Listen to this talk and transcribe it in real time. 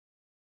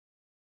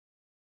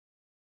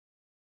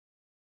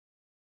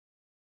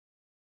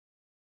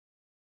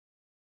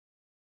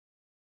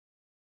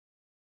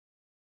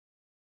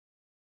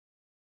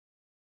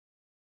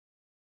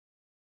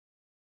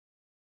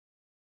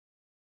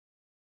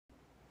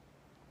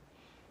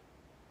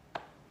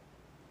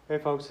Hey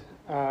folks,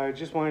 I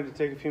just wanted to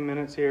take a few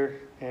minutes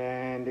here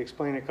and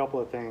explain a couple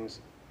of things.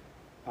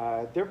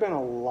 There have been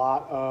a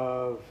lot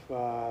of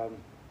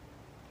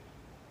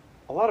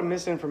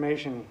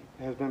misinformation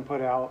has been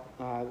put out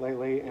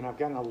lately, and I've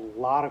gotten a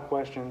lot of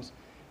questions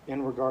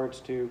in regards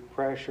to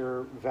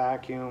pressure,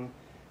 vacuum,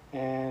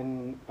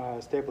 and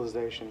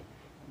stabilization,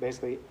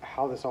 basically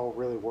how this all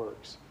really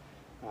works.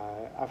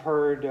 I've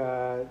heard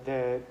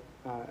that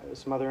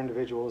some other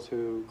individuals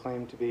who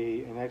claim to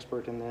be an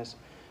expert in this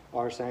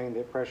are saying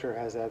that pressure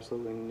has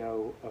absolutely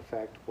no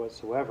effect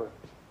whatsoever.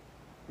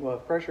 Well,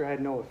 if pressure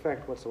had no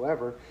effect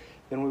whatsoever,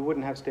 then we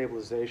wouldn't have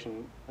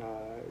stabilization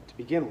to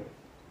begin with,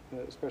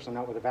 especially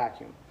not with a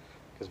vacuum,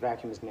 because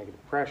vacuum is negative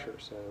pressure,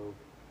 so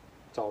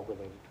it's all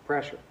related to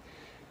pressure.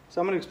 So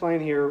I'm going to explain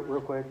here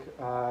real quick,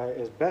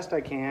 as best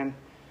I can,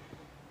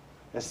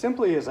 as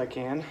simply as I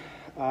can,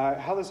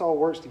 how this all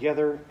works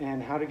together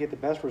and how to get the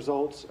best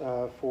results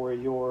for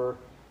your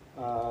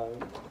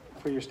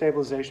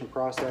stabilization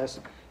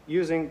process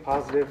using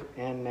positive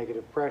and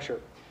negative pressure.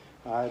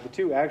 The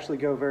two actually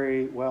go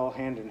very well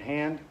hand in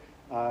hand.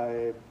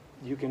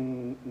 You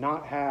can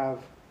not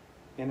have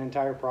an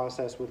entire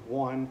process with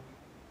one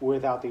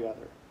without the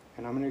other.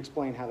 And I'm going to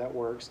explain how that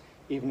works,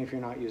 even if you're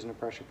not using a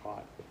pressure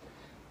pot.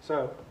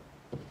 So,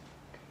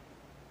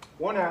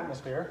 1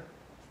 atmosphere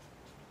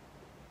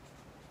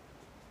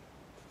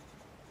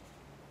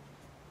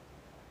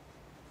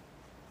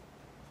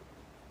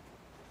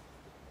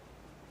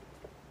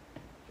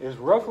is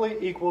roughly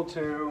equal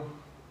to,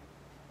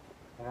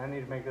 and I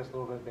need to make this a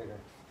little bit bigger,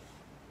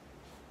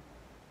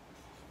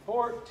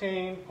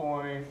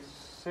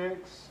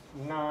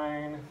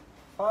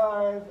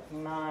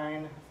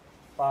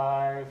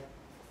 14.69595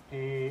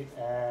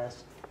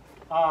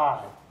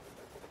 PSI.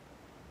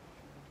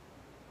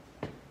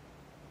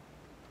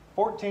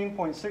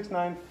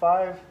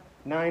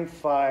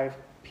 14.69595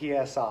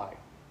 PSI,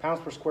 pounds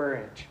per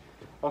square inch.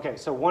 Okay,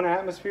 so 1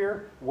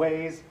 atmosphere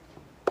weighs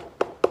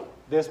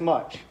this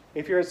much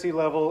if you're at sea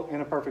level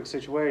in a perfect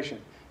situation.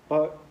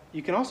 But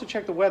you can also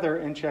check the weather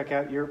and check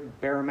out your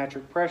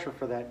barometric pressure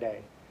for that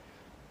day.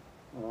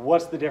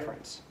 What's the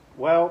difference?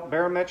 Well,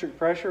 barometric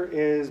pressure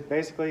is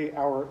basically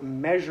our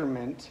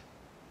measurement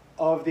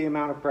of the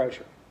amount of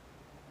pressure,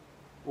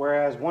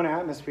 whereas 1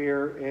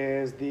 atmosphere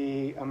is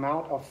the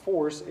amount of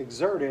force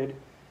exerted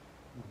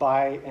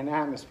by an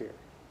atmosphere.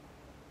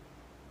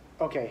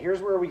 Okay, here's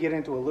where we get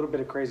into a little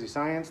bit of crazy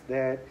science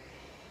that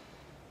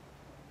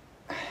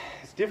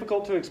it's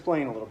difficult to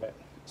explain a little bit.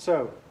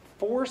 So,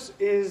 force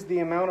is the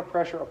amount of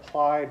pressure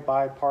applied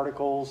by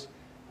particles.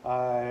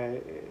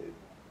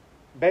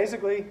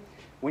 Basically,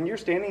 when you're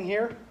standing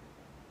here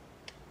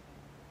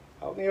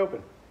out in the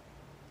open,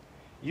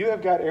 you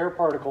have got air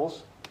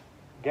particles,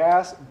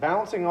 gas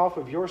bouncing off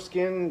of your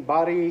skin,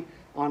 body,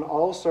 on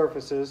all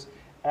surfaces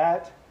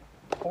at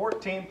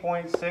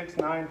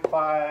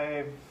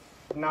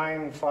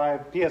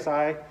 14.69595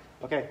 PSI.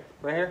 Okay,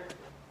 right here.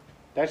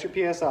 That's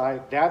your PSI.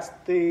 That's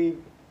the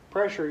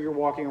pressure you're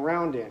walking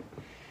around in.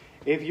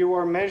 If you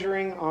are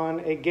measuring on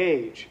a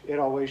gauge, it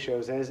always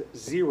shows as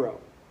 0,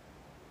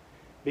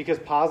 because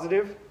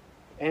positive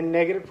and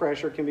negative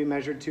pressure can be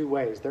measured 2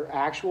 ways. They're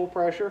actual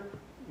pressure,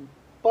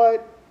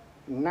 but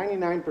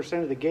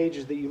 99% of the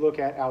gauges that you look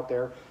at out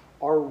there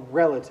are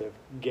relative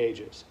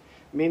gauges,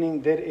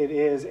 meaning that it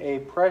is a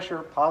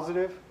pressure,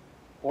 positive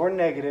or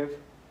negative,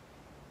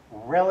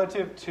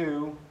 relative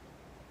to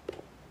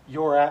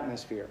your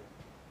atmosphere.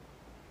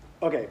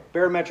 Okay,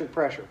 barometric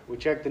pressure. We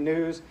check the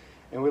news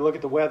and we look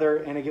at the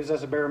weather, and it gives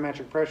us a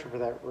barometric pressure for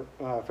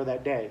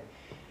that day.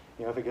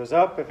 You know, if it goes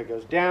up, if it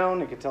goes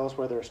down, it can tell us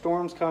whether a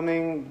storm's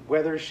coming,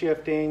 weather's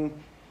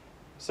shifting.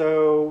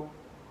 So,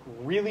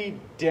 really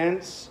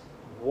dense,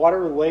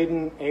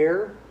 water-laden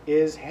air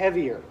is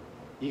heavier.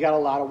 You got a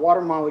lot of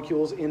water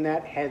molecules in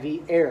that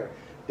heavy air.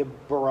 The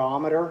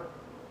barometer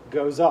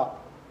goes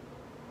up.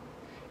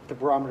 If the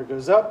barometer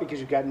goes up because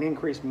you've got an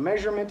increased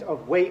measurement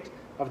of weight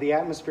of the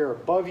atmosphere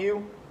above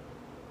you,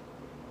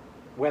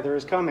 weather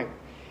is coming.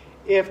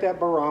 If that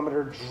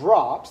barometer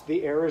drops,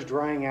 the air is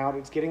drying out,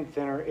 it's getting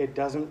thinner, it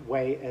doesn't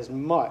weigh as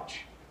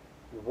much.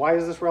 Why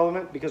is this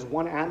relevant? Because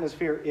 1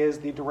 atmosphere is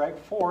the direct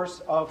force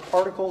of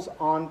particles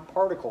on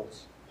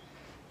particles.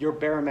 Your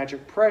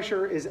barometric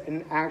pressure is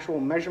an actual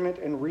measurement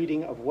and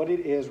reading of what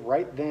it is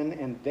right then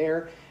and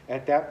there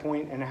at that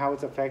point and how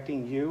it's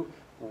affecting you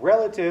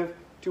relative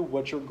to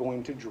what you're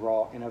going to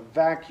draw in a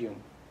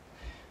vacuum.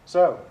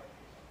 So,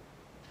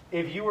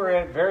 if you were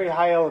at very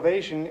high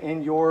elevation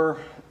and your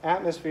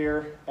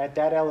atmosphere at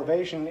that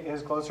elevation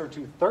is closer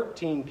to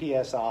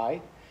 13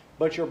 psi,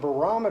 but your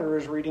barometer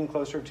is reading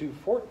closer to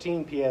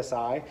 14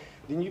 psi,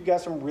 then you've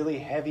got some really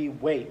heavy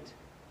weight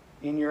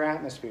in your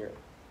atmosphere.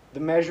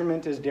 The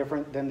measurement is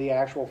different than the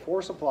actual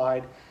force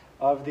applied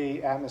of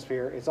the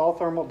atmosphere. It's all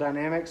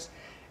thermodynamics,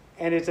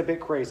 and it's a bit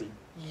crazy.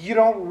 You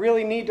don't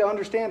really need to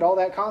understand all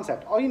that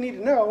concept. All you need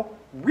to know,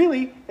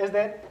 really, is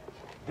that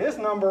this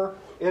number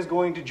is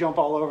going to jump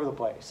all over the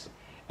place.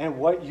 And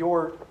what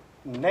your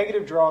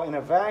negative draw in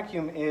a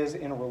vacuum is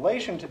in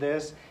relation to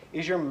this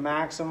is your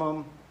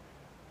maximum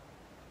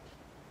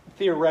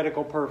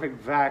theoretical perfect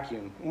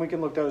vacuum. And we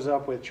can look those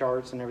up with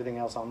charts and everything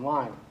else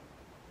online.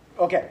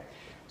 Okay,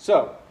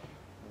 so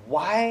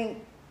why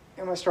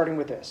am I starting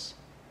with this?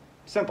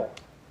 Simple.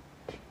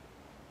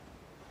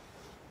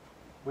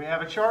 We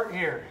have a chart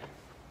here.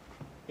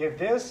 If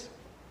this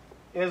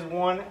is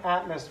 1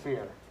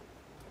 atmosphere,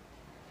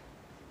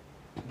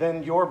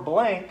 then your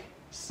blank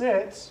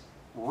sits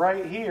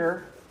right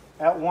here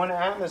at 1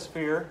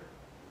 atmosphere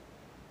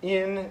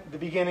in the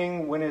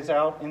beginning when it's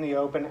out in the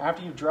open.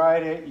 After you've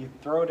dried it, you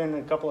throw it in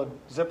a couple of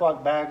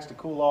Ziploc bags to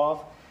cool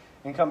off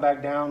and come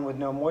back down with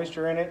no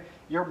moisture in it.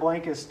 Your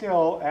blank is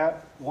still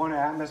at 1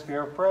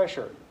 atmosphere of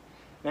pressure.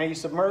 Now you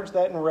submerge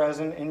that in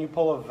resin and you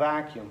pull a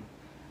vacuum.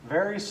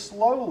 Very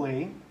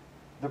slowly,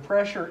 the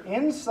pressure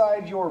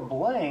inside your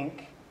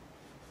blank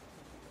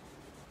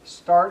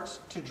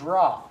starts to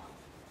drop.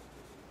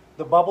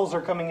 The bubbles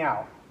are coming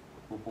out.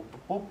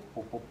 We're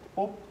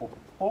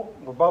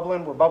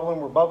bubbling, we're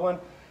bubbling, we're bubbling.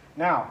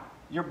 Now,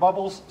 your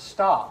bubbles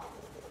stop.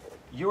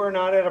 You are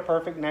not at a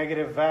perfect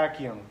negative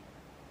vacuum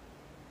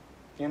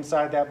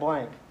inside that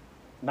blank.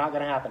 Not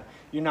going to happen.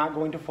 You're not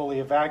going to fully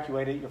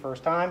evacuate it your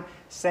first time.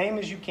 Same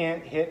as you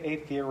can't hit a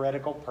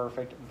theoretical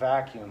perfect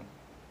vacuum.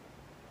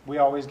 We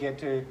always get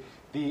to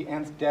the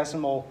nth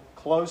decimal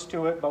close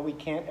to it, but we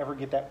can't ever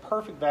get that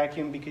perfect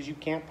vacuum because you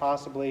can't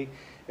possibly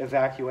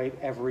evacuate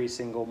every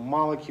single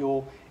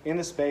molecule in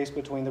the space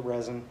between the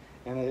resin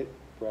and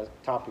the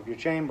top of your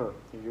chamber,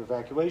 your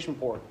evacuation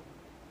port.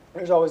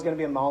 There's always going to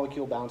be a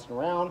molecule bouncing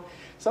around.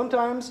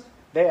 Sometimes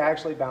they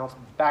actually bounce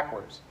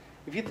backwards.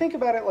 If you think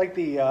about it like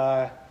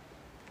the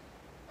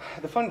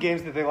fun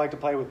games that they like to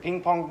play with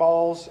ping pong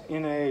balls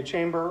in a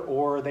chamber,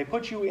 or they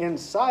put you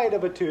inside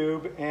of a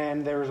tube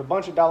and there's a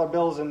bunch of dollar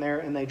bills in there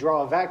and they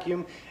draw a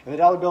vacuum and the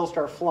dollar bills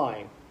start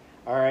flying.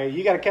 All right,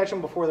 you got to catch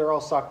them before they're all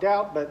sucked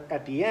out, but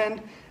at the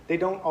end, they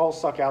don't all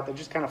suck out. They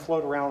just kind of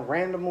float around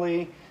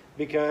randomly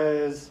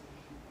because,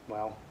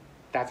 well,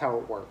 that's how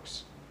it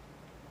works.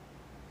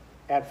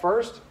 At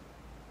first,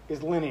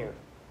 it's linear.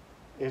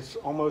 It's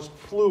almost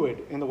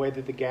fluid in the way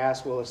that the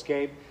gas will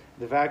escape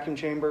the vacuum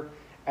chamber.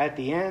 At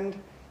the end,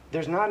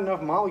 there's not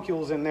enough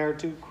molecules in there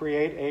to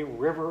create a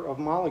river of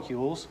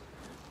molecules.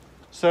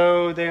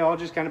 So they all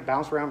just kind of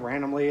bounce around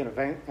randomly and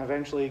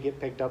eventually get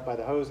picked up by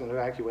the hose and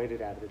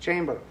evacuated out of the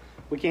chamber.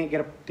 We can't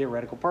get a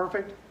theoretical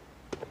perfect.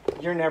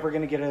 You're never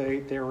going to get a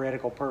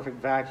theoretical perfect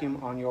vacuum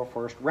on your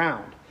first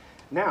round.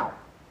 Now,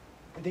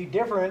 the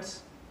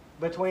difference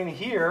between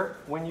here,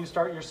 when you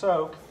start your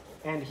soak,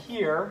 and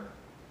here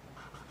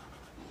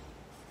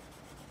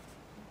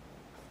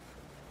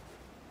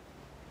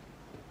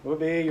will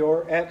be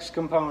your X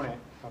component,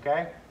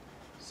 okay?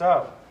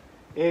 So,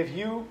 if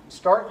you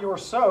start your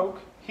soak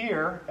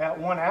here at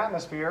 1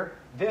 atmosphere,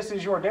 this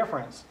is your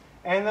difference.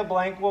 And the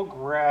blank will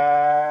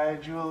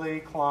gradually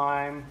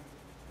climb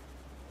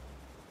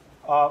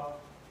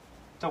up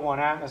to 1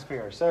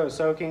 atmosphere. So,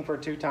 soaking for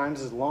 2 times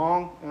as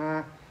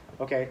long,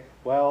 okay,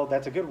 well,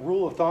 that's a good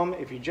rule of thumb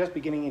if you're just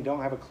beginning and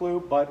don't have a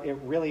clue, but it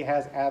really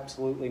has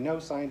absolutely no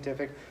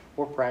scientific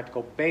or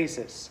practical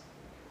basis,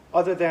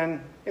 other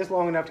than it's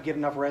long enough to get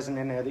enough resin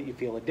in there that you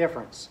feel a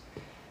difference.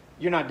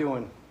 You're not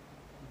doing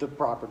the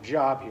proper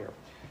job here.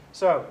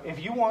 So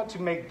if you want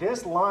to make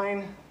this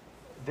line,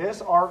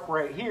 this arc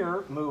right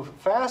here, move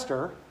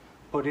faster,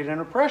 put it in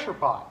a pressure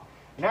pot.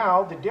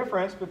 Now the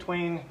difference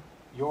between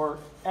your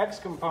X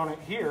component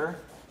here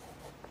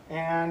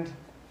and,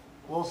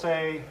 we'll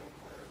say,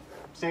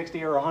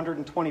 60 or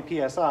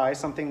 120 psi,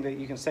 something that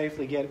you can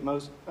safely get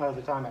most of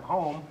the time at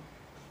home,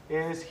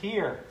 is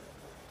here.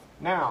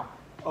 Now,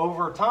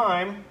 over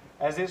time,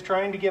 as it's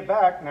trying to get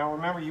back, now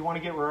remember, you want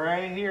to get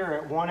right here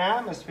at 1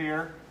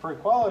 atmosphere for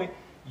equality,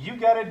 you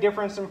got a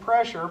difference in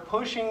pressure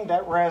pushing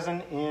that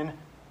resin in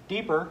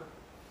deeper,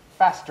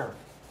 faster.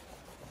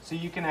 So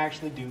you can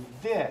actually do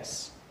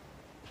this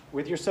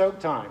with your soak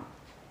time.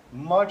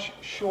 Much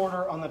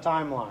shorter on the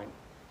timeline.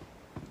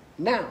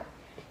 Now,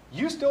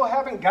 you still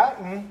haven't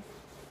gotten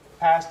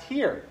past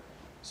here.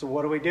 So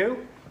what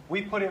do?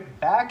 We put it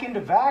back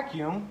into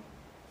vacuum,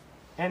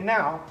 and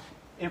now,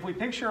 if we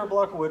picture a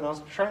block of wood, and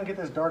I'll try and get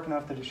this dark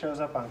enough that it shows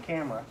up on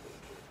camera.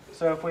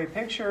 So if we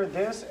picture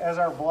this as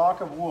our block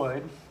of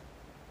wood,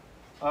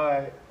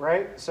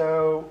 right?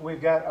 So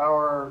we've got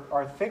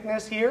our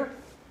thickness here,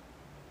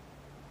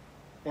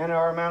 and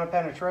our amount of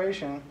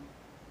penetration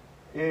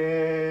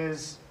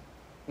is,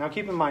 now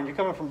keep in mind, you're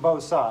coming from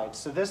both sides.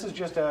 So this is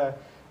just a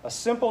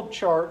simple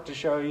chart to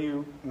show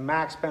you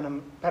max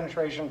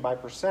penetration by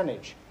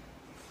percentage.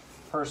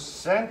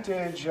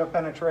 Percentage of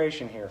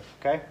penetration here,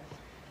 okay?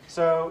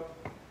 So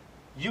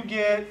you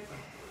get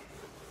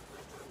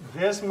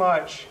this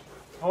much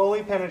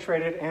fully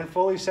penetrated and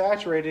fully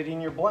saturated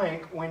in your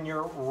blank when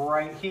you're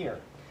right here.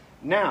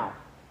 Now,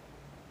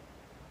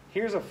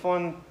 here's a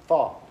fun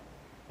thought.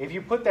 If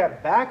you put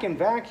that back in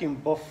vacuum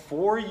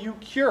before you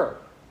cure,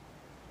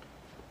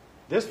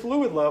 this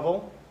fluid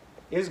level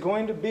is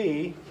going to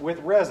be with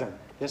resin,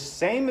 the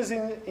same as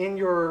in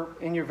your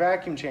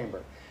vacuum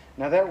chamber.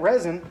 Now that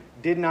resin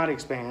did not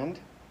expand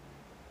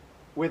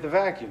with the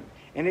vacuum.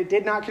 And it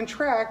did not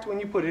contract when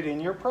you put it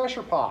in your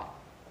pressure pot.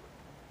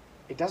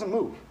 It doesn't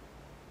move.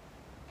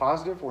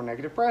 Positive or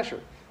negative pressure.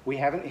 We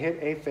haven't hit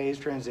a phase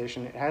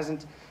transition. It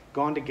hasn't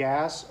gone to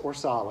gas or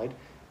solid.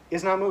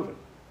 It's not moving.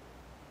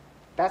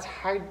 That's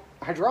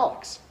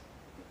hydraulics.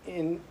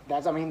 And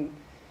that's, I mean,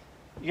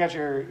 you got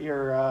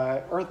your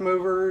earth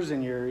movers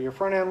and your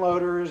front end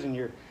loaders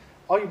and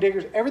all your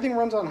diggers. Everything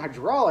runs on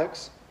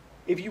hydraulics.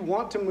 If you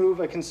want to move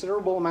a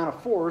considerable amount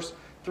of force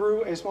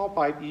through a small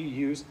pipe, you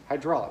use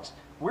hydraulics.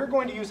 We're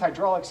going to use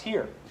hydraulics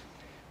here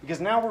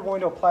because now we're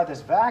going to apply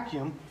this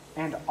vacuum,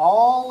 and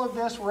all of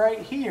this right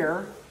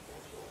here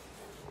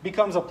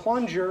becomes a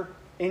plunger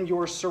in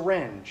your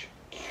syringe.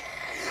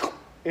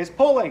 It's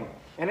pulling,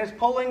 and it's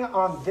pulling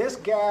on this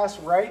gas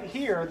right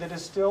here that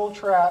is still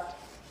trapped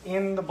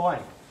in the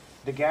blank.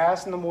 The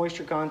gas and the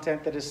moisture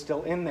content that is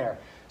still in there.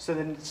 So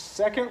the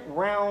second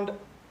round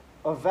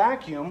of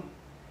vacuum,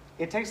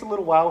 it takes a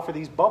little while for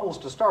these bubbles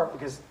to start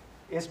because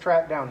it's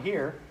trapped down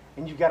here,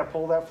 and you've got to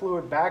pull that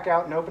fluid back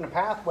out and open a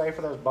pathway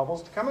for those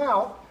bubbles to come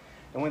out.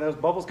 And when those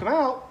bubbles come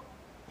out,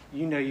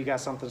 you know you got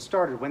something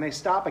started. When they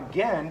stop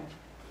again,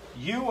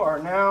 you are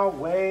now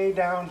way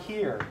down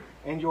here,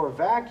 and your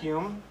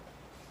vacuum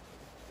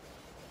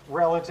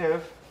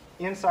relative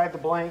inside the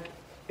blank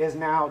is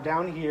now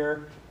down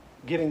here,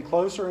 getting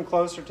closer and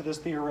closer to this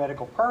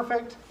theoretical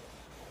perfect.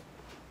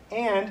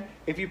 And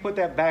if you put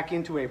that back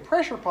into a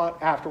pressure pot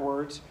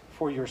afterwards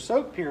for your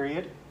soak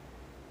period,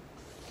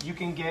 you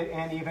can get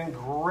an even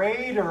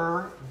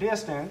greater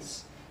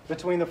distance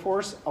between the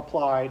force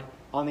applied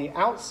on the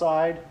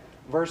outside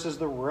versus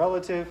the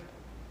relative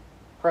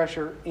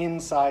pressure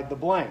inside the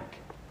blank.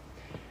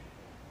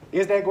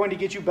 Is that going to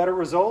get you better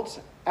results?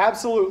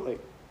 Absolutely.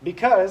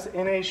 Because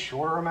in a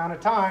shorter amount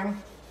of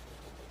time,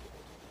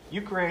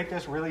 you create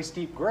this really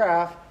steep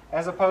graph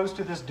as opposed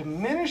to this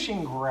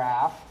diminishing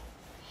graph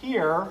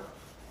here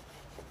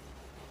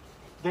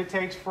that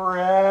takes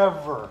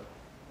forever.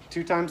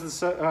 2 times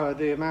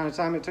the amount of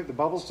time it took the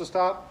bubbles to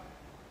stop?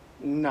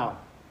 No.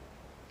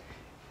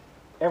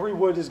 Every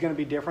wood is going to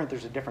be different.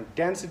 There's a different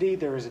density.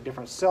 There is a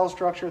different cell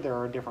structure. There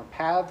are different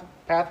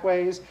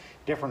pathways,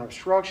 different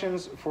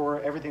obstructions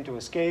for everything to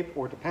escape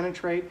or to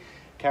penetrate.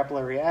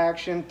 Capillary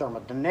action,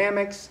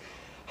 thermodynamics,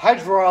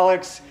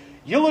 hydraulics.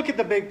 You look at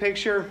the big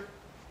picture,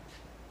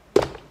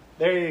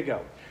 there you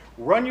go.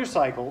 Run your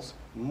cycles,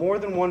 more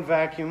than one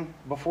vacuum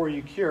before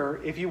you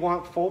cure if you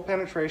want full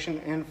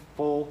penetration and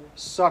full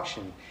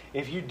suction.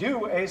 If you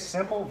do a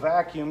simple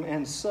vacuum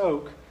and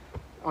soak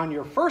on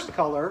your first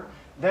color,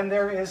 then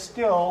there is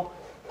still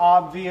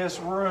obvious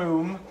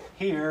room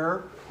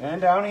here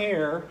and down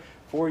here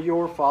for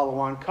your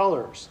follow-on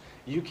colors.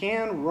 You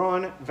can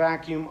run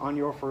vacuum on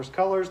your first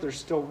colors. There's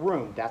still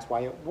room. That's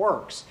why it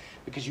works,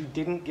 because you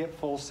didn't get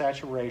full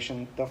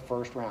saturation the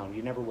first round.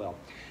 You never will.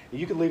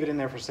 You could leave it in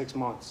there for 6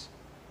 months,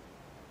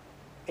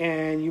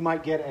 and you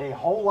might get a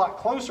whole lot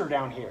closer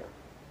down here,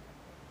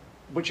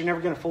 but you're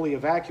never going to fully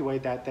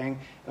evacuate that thing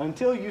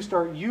until you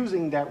start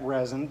using that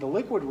resin, the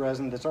liquid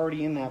resin that's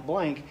already in that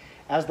blank,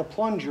 as the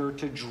plunger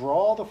to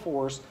draw the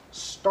force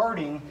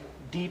starting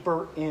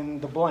deeper in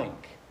the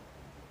blank.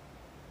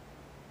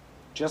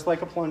 Just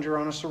like a plunger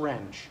on a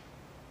syringe.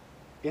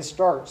 It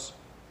starts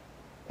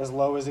as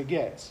low as it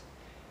gets.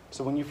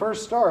 So when you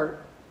first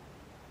start,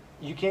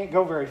 you can't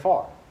go very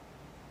far.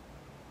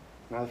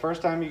 Now the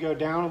first time you go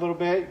down a little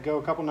bit, go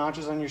a couple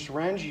notches on your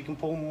syringe, you can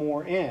pull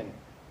more in.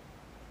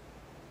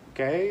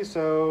 Okay,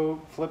 so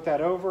flip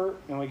that over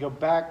and we go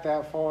back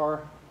that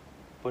far,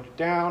 put it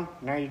down,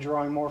 now you're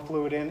drawing more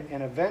fluid in,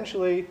 and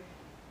eventually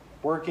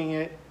working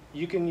it,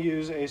 you can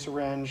use a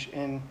syringe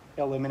and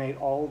eliminate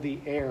all the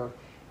air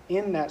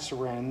in that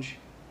syringe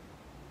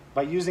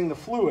by using the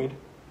fluid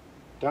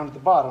down at the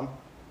bottom,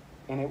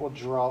 and it will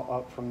draw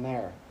up from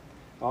there.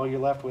 All you're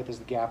left with is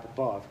the gap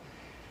above.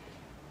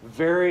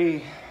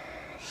 Very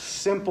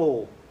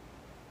simple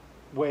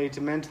way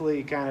to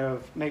mentally kind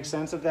of make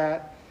sense of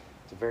that.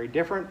 It's very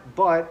different,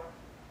 but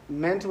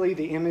mentally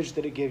the image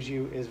that it gives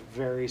you is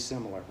very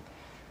similar.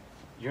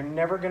 You're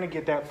never going to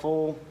get that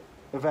full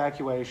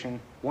evacuation,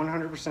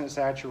 100%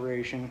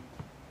 saturation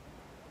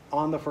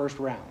on the first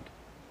round.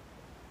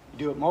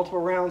 You do it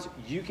multiple rounds,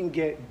 you can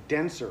get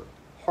denser,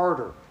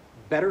 harder,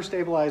 better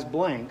stabilized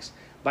blanks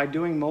by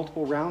doing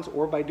multiple rounds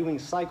or by doing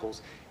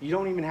cycles. You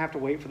don't even have to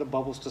wait for the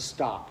bubbles to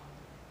stop.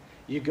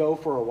 You go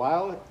for a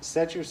while,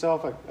 set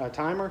yourself a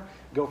timer,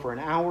 go for an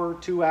hour,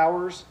 2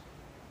 hours,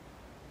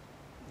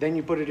 then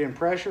you put it in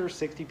pressure,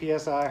 60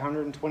 psi,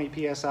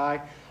 120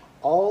 psi.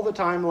 All the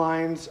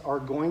timelines are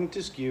going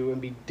to skew and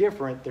be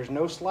different. There's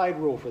no slide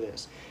rule for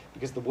this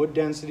because the wood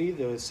density,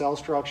 the cell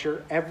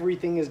structure,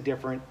 everything is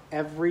different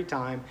every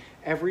time,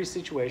 every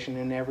situation,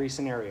 and every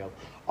scenario.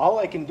 All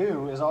I can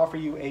do is offer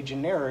you a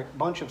generic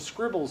bunch of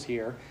scribbles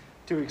here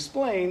to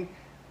explain.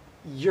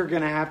 You're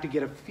going to have to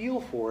get a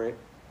feel for it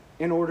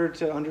in order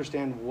to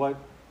understand what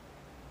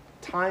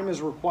time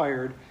is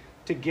required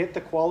to get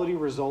the quality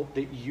result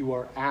that you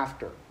are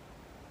after.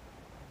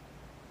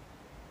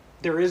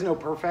 There is no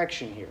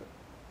perfection here.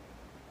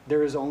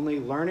 There is only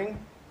learning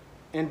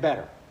and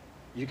better.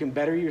 You can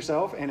better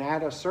yourself, and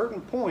at a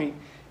certain point,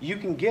 you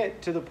can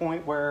get to the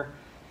point where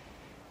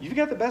you've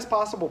got the best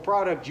possible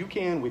product you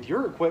can with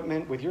your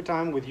equipment, with your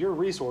time, with your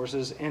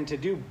resources, and to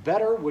do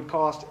better would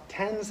cost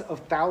tens of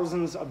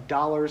thousands of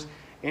dollars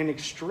and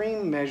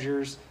extreme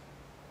measures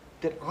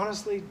that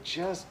honestly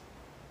just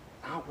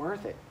not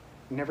worth it.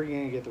 You're never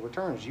going to get the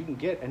returns. You can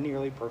get a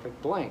nearly perfect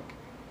blank.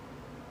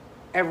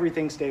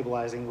 Everything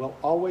stabilizing will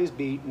always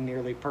be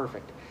nearly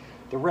perfect.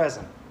 The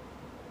resin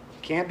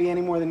can't be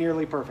any more than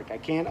nearly perfect. I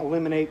can't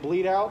eliminate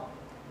bleed out.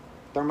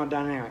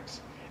 Thermodynamics.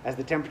 As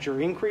the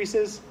temperature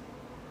increases,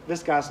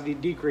 viscosity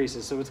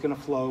decreases, so it's going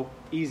to flow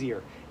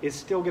easier. It's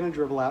still going to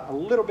dribble out a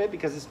little bit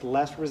because it's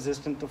less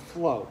resistant to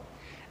flow.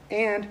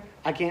 And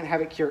I can't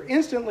have it cure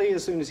instantly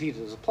as soon as heat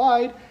is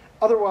applied.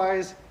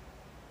 Otherwise,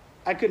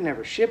 I could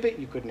never ship it.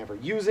 You could never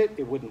use it.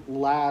 It wouldn't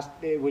last.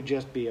 It would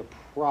just be a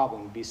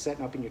problem. It'd be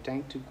setting up in your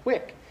tank too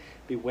quick.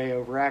 Be way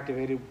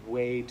overactivated,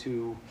 way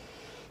too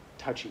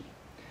touchy.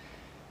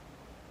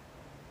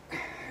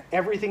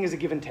 Everything is a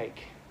give and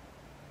take.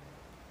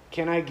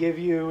 Can I give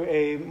you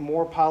a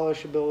more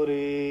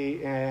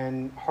polishability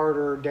and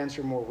harder,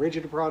 denser, more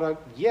rigid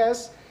product?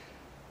 Yes,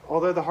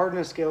 although the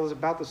hardness scale is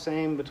about the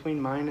same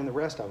between mine and the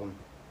rest of them.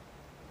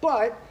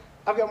 But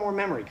I've got more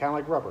memory, kind of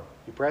like rubber.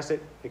 You press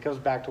it, it goes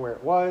back to where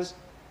it was.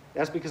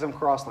 That's because I'm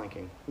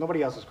cross-linking.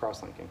 Nobody else is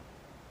cross-linking.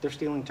 They're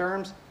stealing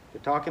terms,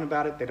 they're talking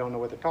about it, they don't know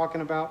what they're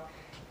talking about.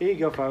 Here you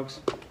go,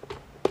 folks.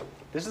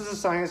 This is a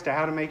science to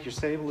how to make your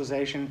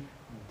stabilization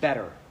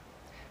better.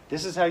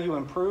 This is how you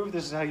improve,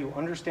 this is how you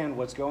understand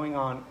what's going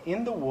on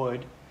in the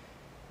wood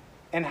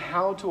and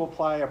how to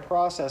apply a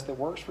process that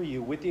works for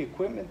you with the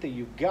equipment that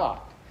you've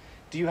got.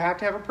 Do you have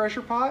to have a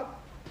pressure pot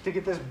to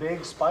get this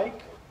big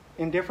spike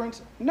in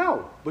difference?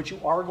 No, but you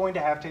are going to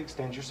have to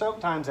extend your soak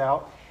times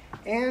out,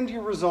 and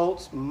your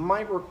results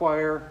might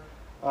require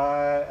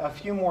a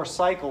few more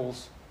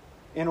cycles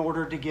in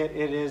order to get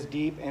it as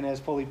deep and as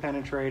fully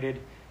penetrated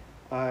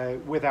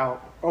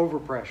without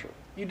overpressure.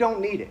 You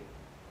don't need it.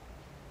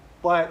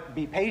 But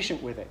be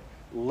patient with it.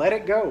 Let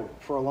it go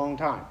for a long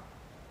time.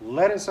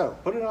 Let it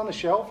soak. Put it on the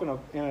shelf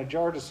in a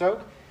jar to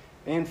soak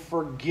and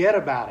forget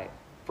about it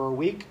for a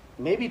week,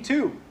 maybe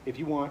 2 if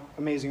you want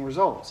amazing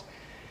results.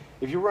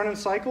 If you're running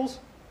cycles,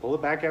 pull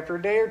it back after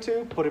a day or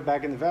 2, put it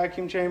back in the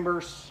vacuum chamber,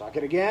 suck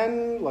it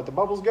again, let the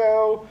bubbles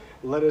go,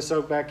 let it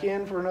soak back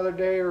in for another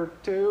day or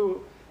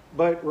 2.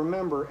 But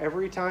remember,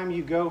 every time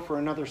you go for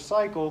another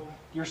cycle,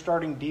 you're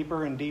starting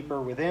deeper and deeper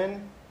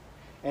within.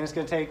 And it's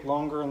going to take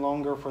longer and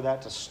longer for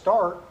that to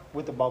start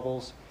with the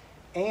bubbles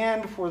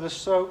and for the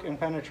soak and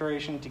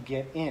penetration to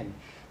get in.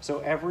 So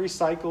every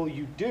cycle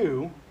you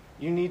do,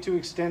 you need to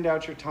extend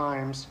out your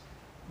times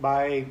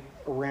by a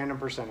random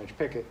percentage.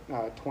 Pick it,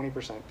 20%,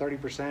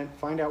 30%.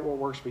 Find out what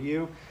works for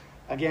you.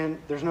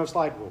 Again, there's no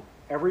slide rule.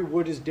 Every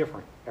wood is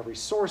different. Every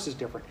source is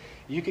different.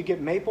 You could get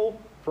maple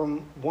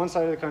from one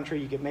side of the country.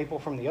 You get maple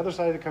from the other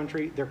side of the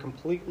country. They're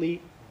completely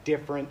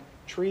different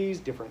trees,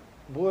 different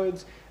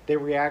woods. They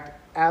react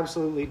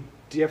absolutely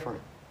different.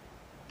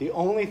 The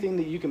only thing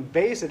that you can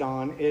base it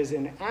on is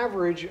an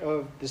average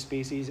of the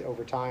species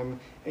over time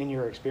in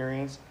your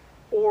experience,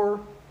 or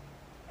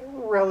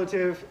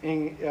relative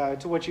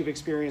to what you've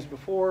experienced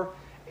before,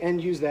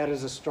 and use that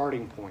as a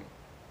starting point.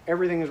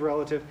 Everything is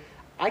relative.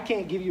 I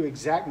can't give you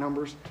exact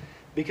numbers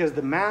because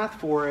the math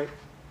for it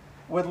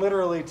would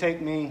literally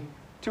take me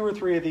 2 or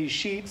 3 of these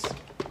sheets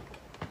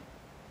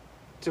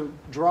to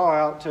draw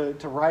out,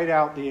 to write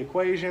out the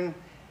equation,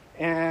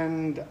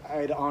 and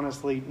I'd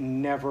honestly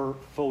never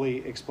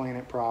fully explain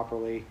it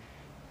properly.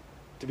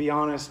 To be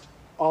honest,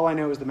 all I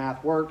know is the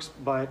math works,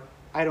 but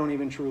I don't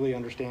even truly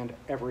understand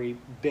every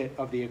bit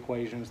of the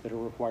equations that are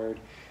required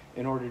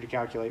in order to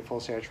calculate full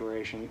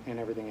saturation and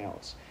everything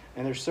else.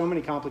 And there's so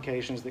many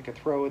complications that could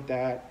throw at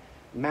that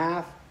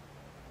math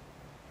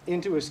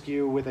into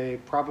askew with a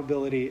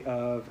probability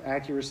of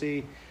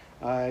accuracy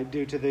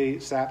due to the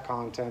sap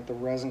content, the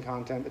resin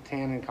content, the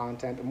tannin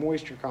content, the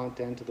moisture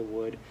content of the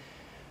wood,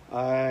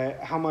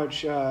 how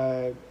much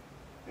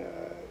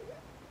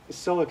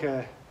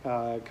silica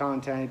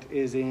content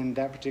is in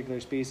that particular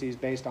species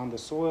based on the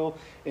soil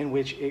in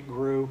which it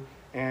grew,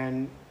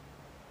 and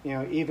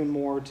even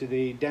more to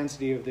the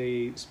density of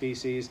the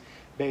species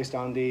based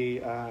on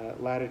the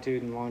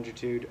latitude and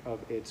longitude of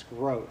its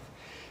growth.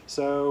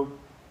 So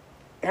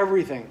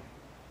everything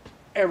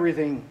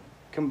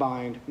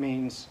combined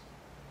means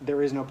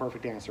there is no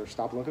perfect answer.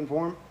 Stop looking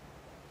for them.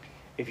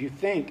 If you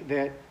think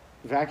that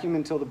vacuum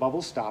until the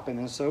bubbles stop and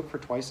then soak for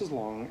twice as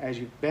long as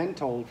you've been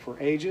told for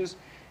ages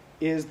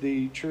is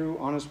the true,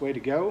 honest way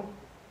to go,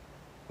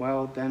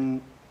 well,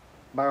 then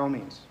by all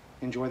means,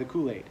 enjoy the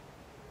Kool-Aid.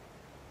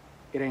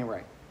 It ain't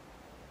right.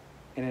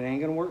 And it ain't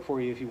going to work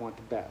for you if you want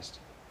the best.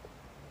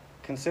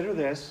 Consider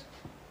this.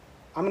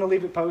 I'm going to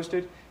leave it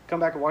posted. Come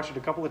back and watch it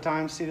a couple of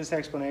times, see this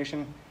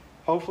explanation.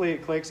 Hopefully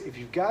it clicks. If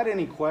you've got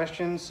any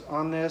questions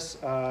on this,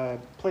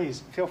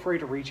 please feel free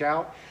to reach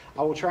out.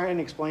 I will try and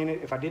explain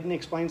it. If I didn't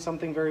explain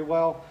something very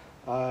well,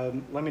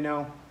 let me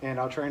know, and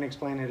I'll try and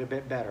explain it a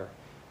bit better.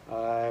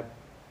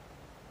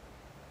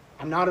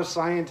 I'm not a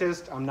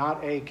scientist, I'm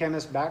not a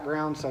chemist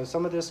background, so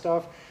some of this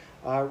stuff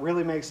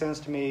really makes sense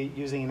to me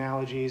using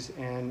analogies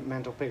and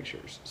mental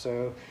pictures.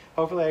 So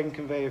hopefully I can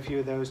convey a few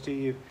of those to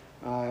you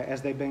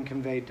as they've been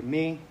conveyed to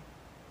me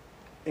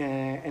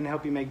and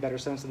help you make better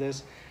sense of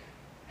this.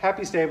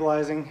 Happy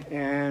stabilizing,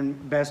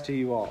 and best to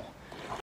you all.